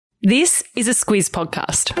This is a Squiz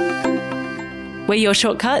podcast. We're your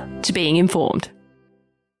shortcut to being informed.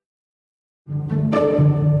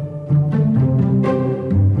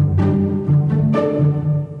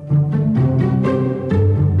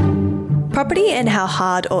 Property and how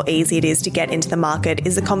hard or easy it is to get into the market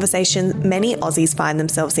is a conversation many Aussies find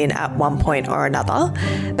themselves in at one point or another,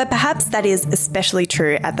 but perhaps that is especially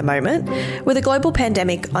true at the moment. With a global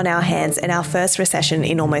pandemic on our hands and our first recession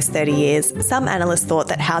in almost 30 years, some analysts thought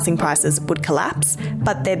that housing prices would collapse,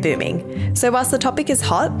 but they're booming. So whilst the topic is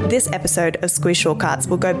hot, this episode of Squiz Shortcuts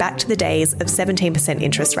will go back to the days of 17%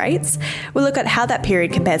 interest rates. We'll look at how that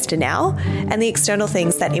period compares to now and the external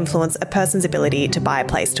things that influence a person's ability to buy a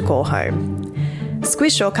place to call home.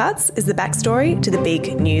 Squiz Shortcuts is the backstory to the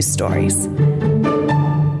big news stories.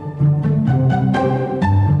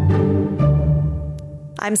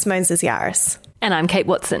 I'm Simone Ziziaris. And I'm Kate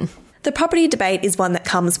Watson. The property debate is one that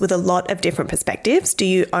comes with a lot of different perspectives. Do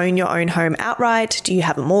you own your own home outright? Do you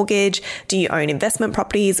have a mortgage? Do you own investment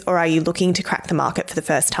properties? Or are you looking to crack the market for the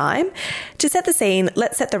first time? To set the scene,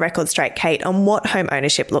 let's set the record straight, Kate, on what home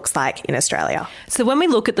ownership looks like in Australia. So when we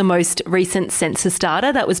look at the most recent census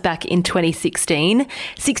data, that was back in 2016,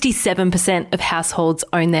 67% of households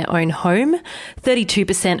own their own home,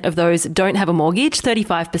 32% of those don't have a mortgage,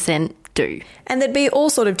 35% do. And there'd be all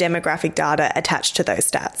sort of demographic data attached to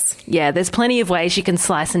those stats. Yeah, there's plenty of ways you can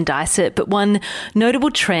slice and dice it, but one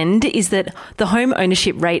notable trend is that the home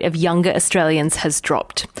ownership rate of younger Australians has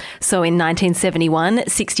dropped. So in 1971,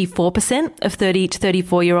 64% of 30 to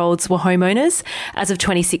 34-year-olds were homeowners. As of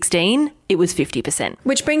 2016, it was 50%.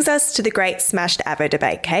 Which brings us to the great smashed Avo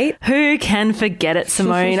debate, Kate. Who can forget it,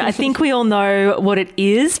 Simone? I think we all know what it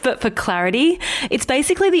is, but for clarity, it's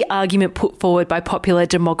basically the argument put forward by popular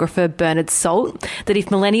demographer Bernard Salt that if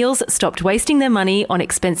millennials stopped wasting their money on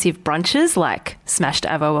expensive brunches like smashed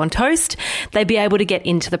Avo on toast, they'd be able to get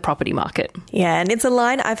into the property market. Yeah, and it's a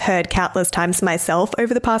line I've heard countless times myself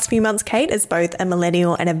over the past few months, Kate, as both a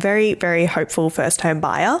millennial and a very, very hopeful first home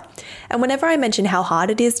buyer. And whenever I mention how hard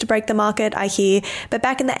it is to break the market, I hear, but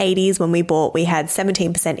back in the 80s when we bought, we had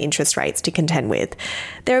 17% interest rates to contend with.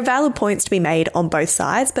 There are valid points to be made on both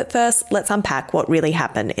sides, but first, let's unpack what really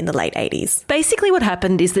happened in the late 80s. Basically what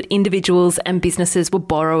happened is that individuals and businesses were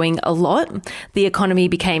borrowing a lot. The economy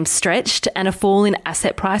became stretched and a fall in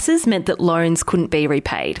asset prices meant that loans couldn't be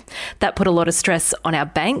repaid. That put a lot of stress on our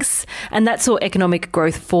banks and that saw economic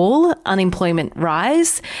growth fall, unemployment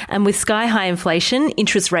rise, and with sky-high inflation,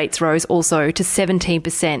 interest rates rose also to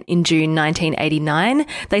 17% in June 1989.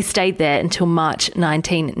 They stayed there until March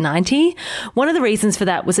 1990. One of the reasons for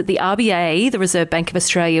that was that the RBA, the Reserve Bank of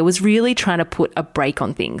Australia, was really trying to put a brake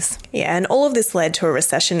on things. Yeah, and all of this led to a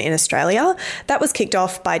recession in Australia. That was kicked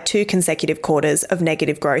off by 2 consecutive quarters of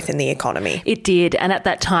negative growth in the economy. It did, and at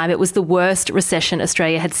that time it was the worst recession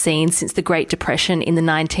Australia had seen since the Great Depression in the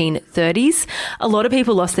 1930s. A lot of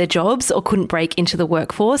people lost their jobs or couldn't break into the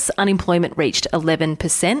workforce. Unemployment reached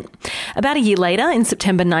 11%. About a year later, in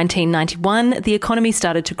September 1991, the economy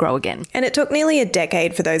started to grow again. And it took nearly a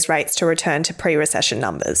decade for those rates to return to pre-recession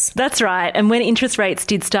numbers. That's right. And when interest rates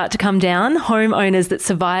did start to come down, homeowners that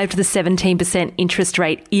survived the 17% interest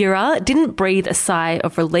rate era didn't breathe a sigh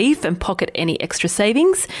of relief and pocket any extra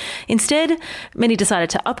savings. Instead, many decided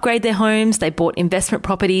to upgrade their homes, they bought investment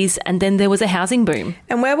properties, and then there was a housing boom.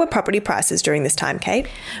 And where were property prices during this time, Kate?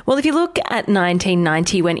 Well, if you look at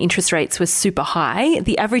 1990, when interest rates were super high,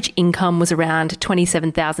 the average income was around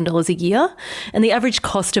 $27,000 a year, and the average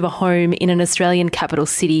cost of a home in an Australian capital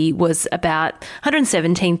city was about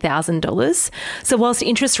 $117,000. So whilst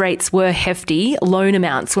interest rates were hefty, loan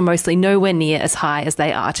amounts were mostly nowhere near as high as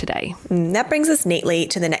they are today. That brings us neatly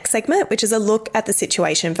to the next segment, which is a look at the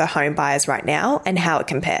situation for home buyers right now and how it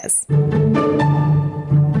compares.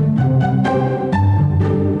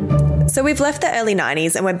 So we've left the early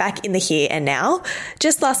 90s and we're back in the here and now.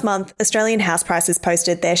 Just last month, Australian house prices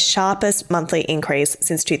posted their sharpest monthly increase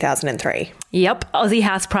since 2003. Yep, Aussie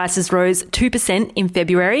house prices rose 2% in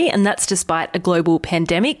February, and that's despite a global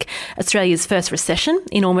pandemic, Australia's first recession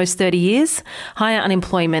in almost 30 years, higher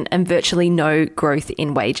unemployment and virtually no growth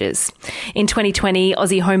in wages. In 2020,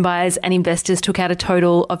 Aussie homebuyers and investors took out a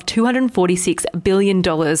total of $246 billion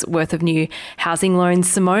worth of new housing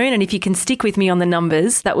loans, Simone, and if you can stick with me on the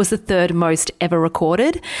numbers, that was the third most ever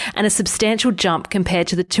recorded, and a substantial jump compared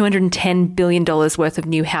to the $210 billion worth of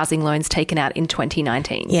new housing loans taken out in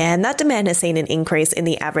 2019. Yeah, and that demand has seen an increase in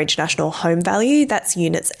the average national home value, that's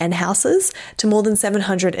units and houses, to more than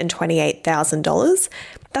 $728,000.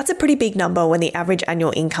 That's a pretty big number when the average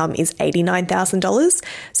annual income is $89,000.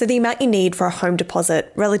 So the amount you need for a home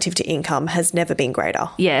deposit relative to income has never been greater.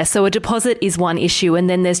 Yeah, so a deposit is one issue, and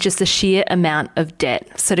then there's just the sheer amount of debt.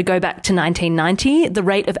 So to go back to 1990, the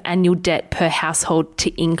rate of annual debt per household to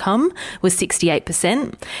income was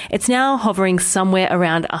 68%. It's now hovering somewhere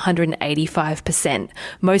around 185%.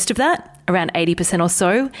 Most of that, around 80% or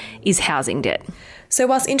so, is housing debt. So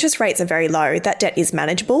whilst interest rates are very low, that debt is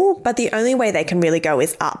manageable, but the only way they can really go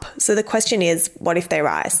is up. So the question is, what if they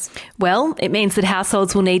rise? Well, it means that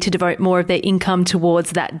households will need to devote more of their income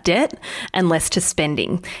towards that debt and less to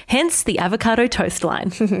spending. Hence the avocado toast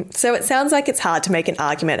line. So it sounds like it's hard to make an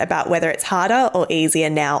argument about whether it's harder or easier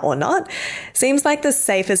now or not. Seems like the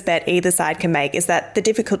safest bet either side can make is that the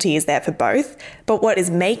difficulty is there for both, but what is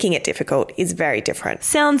making it difficult is very different.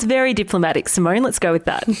 Sounds very diplomatic, Simone. Let's go with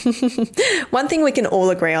that. One thing we can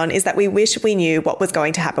all agree on is that we wish we knew what was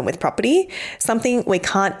going to happen with property, something we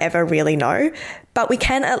can't ever really know, but we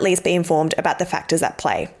can at least be informed about the factors at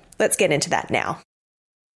play. Let's get into that now.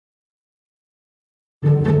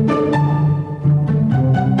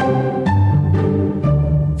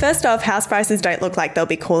 First off, house prices don't look like they'll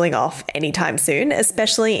be cooling off anytime soon,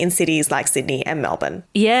 especially in cities like Sydney and Melbourne.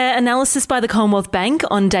 Yeah, analysis by the Commonwealth Bank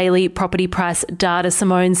on daily property price data,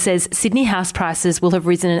 Simone, says Sydney house prices will have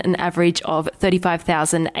risen an average of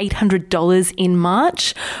 $35,800 in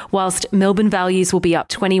March, whilst Melbourne values will be up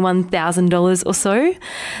 $21,000 or so.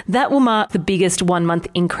 That will mark the biggest one-month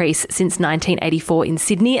increase since 1984 in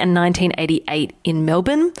Sydney and 1988 in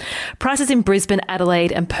Melbourne. Prices in Brisbane,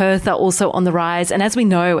 Adelaide and Perth are also on the rise, and as we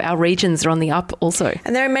know, our regions are on the up also.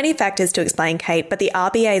 And there are many factors to explain, Kate, but the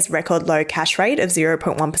RBA's record low cash rate of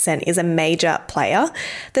 0.1% is a major player.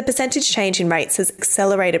 The percentage change in rates has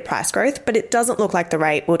accelerated price growth, but it doesn't look like the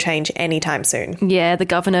rate will change anytime soon. Yeah, the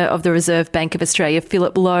Governor of the Reserve Bank of Australia,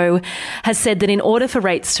 Philip Lowe, has said that in order for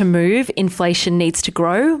rates to move, inflation needs to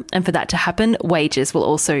grow, and for that to happen, wages will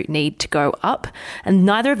also need to go up. And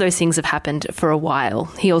neither of those things have happened for a while.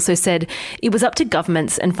 He also said it was up to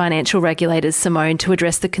governments and financial regulators, Simone, to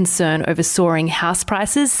address the concern over soaring house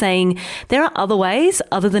prices, saying there are other ways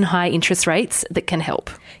other than high interest rates that can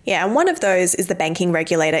help. Yeah, and one of those is the banking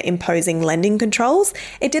regulator imposing lending controls.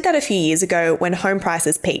 It did that a few years ago when home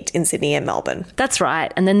prices peaked in Sydney and Melbourne. That's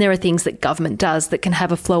right. And then there are things that government does that can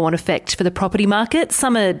have a flow-on effect for the property market.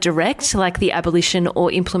 Some are direct, like the abolition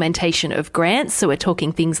or implementation of grants. So we're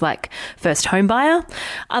talking things like first home buyer.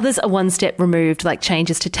 Others are one step removed, like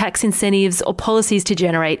changes to tax incentives or policies to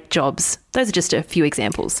generate jobs. Those are just a few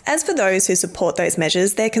examples. As for those who support those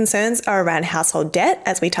measures, their concerns are around household debt,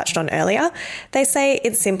 as we touched on earlier. They say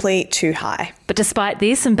it's simply too high. But despite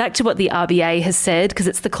this, and back to what the RBA has said, because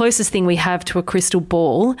it's the closest thing we have to a crystal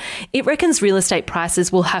ball, it reckons real estate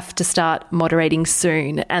prices will have to start moderating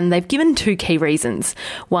soon. And they've given two key reasons.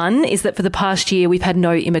 One is that for the past year, we've had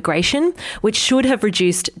no immigration, which should have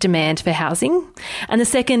reduced demand for housing. And the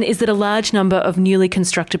second is that a large number of newly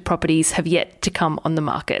constructed properties have yet to come on the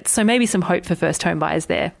market. So maybe some hope for first home buyers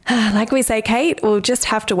there. Like we say, Kate, we'll just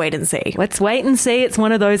have to wait and see. Let's wait and see. It's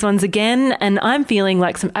one of those ones again. And I'm feeling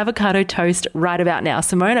like some avocado toast right about now.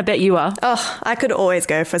 Simone, I bet you are. Oh, I could always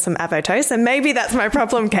go for some avo toast, and maybe that's my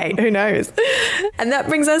problem, Kate. Who knows? And that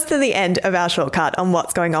brings us to the end of our shortcut on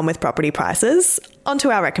what's going on with property prices. On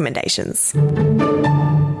to our recommendations.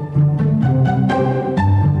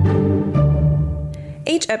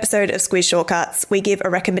 Each episode of Squiz Shortcuts, we give a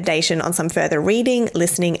recommendation on some further reading,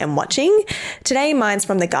 listening and watching. Today, mine's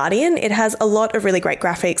from The Guardian. It has a lot of really great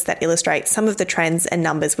graphics that illustrate some of the trends and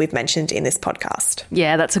numbers we've mentioned in this podcast.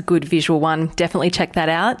 Yeah, that's a good visual one. Definitely check that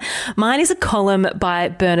out. Mine is a column by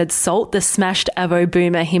Bernard Salt, the smashed avo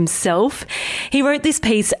boomer himself. He wrote this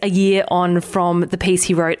piece a year on from the piece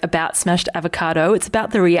he wrote about smashed avocado. It's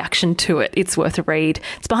about the reaction to it. It's worth a read.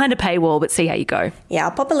 It's behind a paywall, but see how you go. Yeah,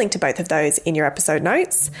 I'll pop a link to both of those in your episode notes.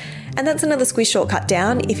 And that's another Squiz Shortcut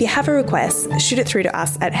down. If you have a request, shoot it through to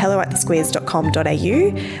us at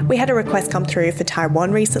hello@thesquiz.com.au. We had a request come through for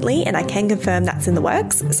Taiwan recently, and I can confirm that's in the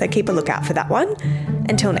works, so keep a lookout for that one.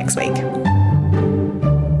 Until next week.